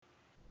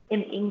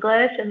in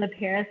English and the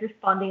parents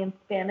responding in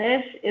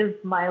Spanish is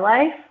my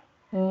life.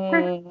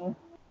 Mm.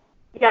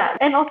 Yeah,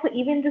 and also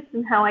even just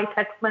in how I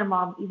text my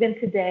mom, even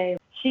today,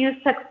 she was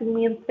texting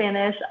me in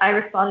Spanish, I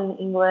respond in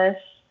English.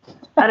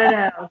 I don't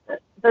know.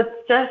 That's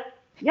just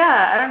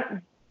yeah. I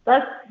don't.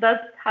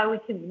 That's how we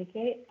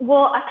communicate.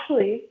 Well,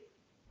 actually,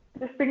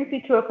 this brings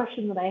me to a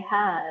question that I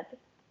had.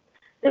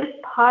 This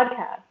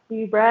podcast,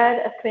 we read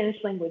a Spanish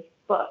language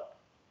book.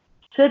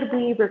 Should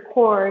we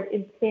record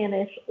in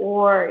Spanish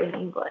or in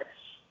English?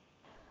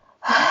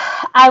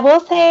 I will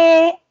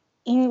say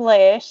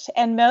English,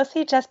 and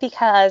mostly just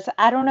because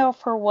I don't know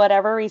for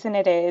whatever reason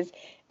it is.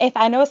 If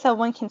I know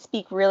someone can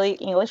speak really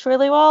English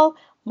really well,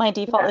 my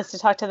default Yeah, is to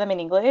talk to them in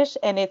English,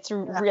 and it's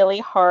yeah. really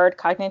hard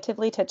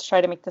cognitively to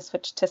try to make the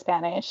switch to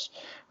Spanish.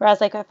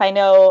 Whereas, like, if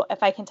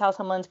I can tell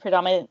someone's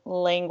predominant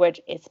language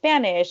is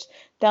Spanish,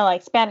 then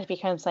like Spanish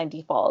becomes my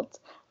default.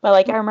 But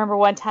like I remember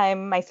one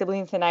time my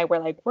siblings and I were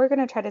like, we're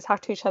gonna try to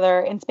talk to each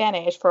other in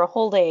Spanish for a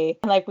whole day.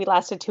 And like we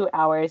lasted 2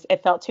 hours.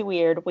 It felt too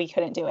weird. We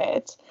couldn't do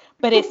it.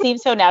 But it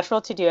seemed so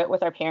natural to do it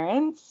with our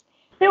parents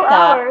Two that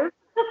hours.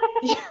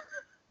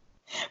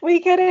 we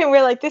couldn't.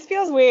 We're like, this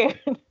feels weird.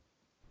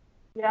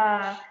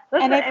 Yeah,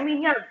 that's And what I I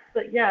mean. Yeah,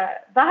 but yeah,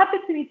 that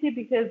happened to me too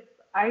because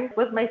I,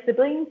 with my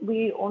siblings,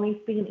 we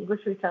only speak in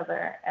English to each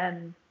other,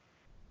 and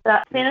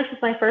that Spanish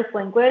was my first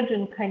language,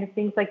 and kind of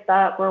things like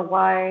that were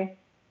why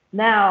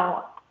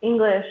now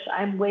English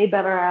I'm way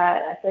better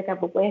at. I think I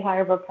have a way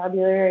higher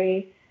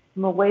vocabulary.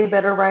 I'm a way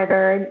better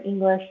writer in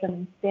English than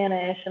in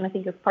Spanish, and I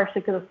think it's partially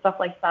because of stuff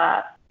like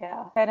that.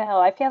 yeah, I don't know.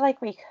 I feel like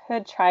we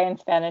could try in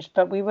Spanish,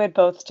 but we would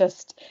both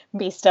just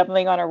be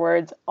stumbling on our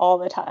words all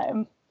the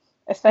time.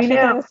 I Especially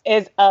know. because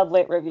this is a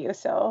lit review,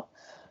 so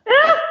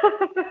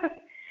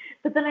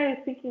But then I was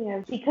thinking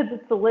of because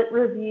it's a lit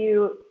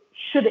review,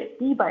 should it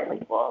be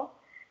bilingual?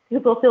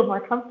 Because we'll feel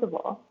more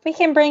comfortable. we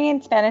can bring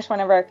in Spanish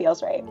whenever it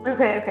feels right.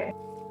 Okay, okay.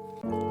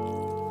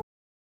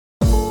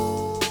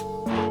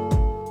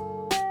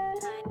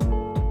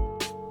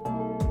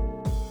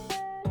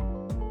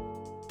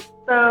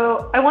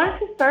 So I wanted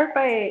to start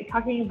by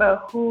talking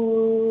about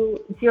who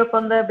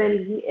Gioconda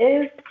Belli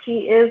is.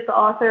 She is the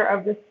author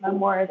of this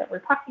memoir that we're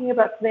talking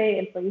about today,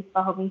 El País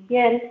Bajo Mi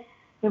Piel,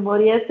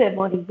 Memorias de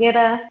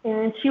Moriguera.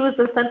 And she was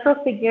the central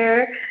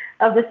figure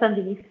of the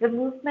Sandinista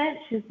movement.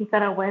 She's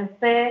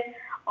Nicaragüense,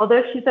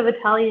 although she's of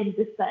Italian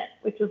descent,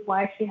 which is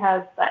why she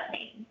has that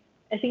name.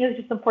 I think it's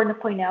just important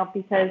to point out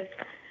because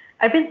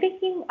I've been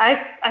thinking,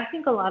 I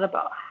think a lot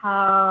about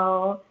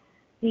how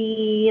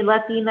the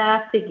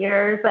Latina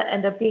figures that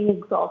end up being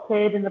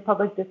exalted in the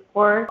public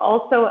discourse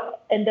also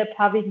end up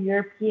having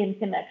European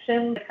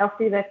connections. Like how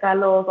Frida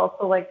Kahlo is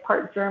also like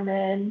part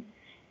German,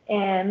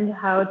 and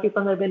how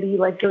Giovanna Belli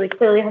like really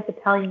clearly has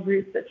Italian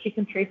roots that she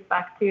can trace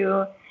back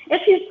to. And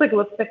she just like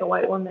looks like a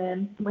white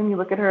woman when you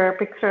look at her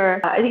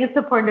picture. I think it's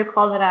important to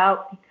call that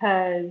out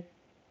because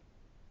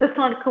it's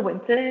not a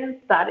coincidence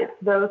that it's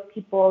those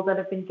people that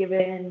have been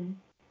given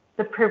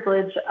the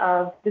privilege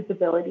of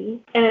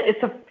visibility, and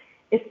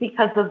it's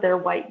because of their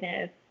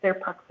whiteness, their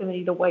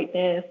proximity to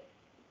whiteness,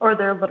 or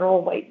their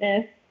literal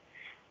whiteness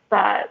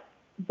that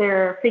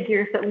they're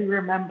figures that we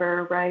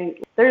remember,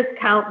 right? There's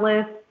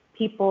countless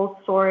people's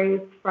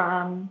stories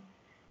from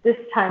this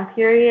time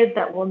period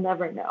that we'll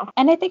never know.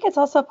 And I think it's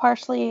also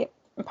partially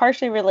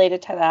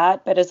related to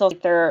that, but it's also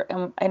their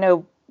I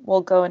know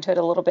we'll go into it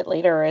a little bit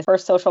later is her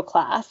social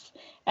class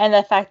and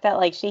the fact that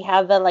like she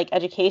had the like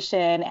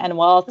education and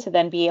wealth to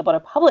then be able to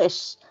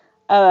publish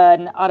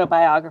an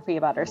autobiography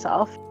about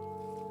herself.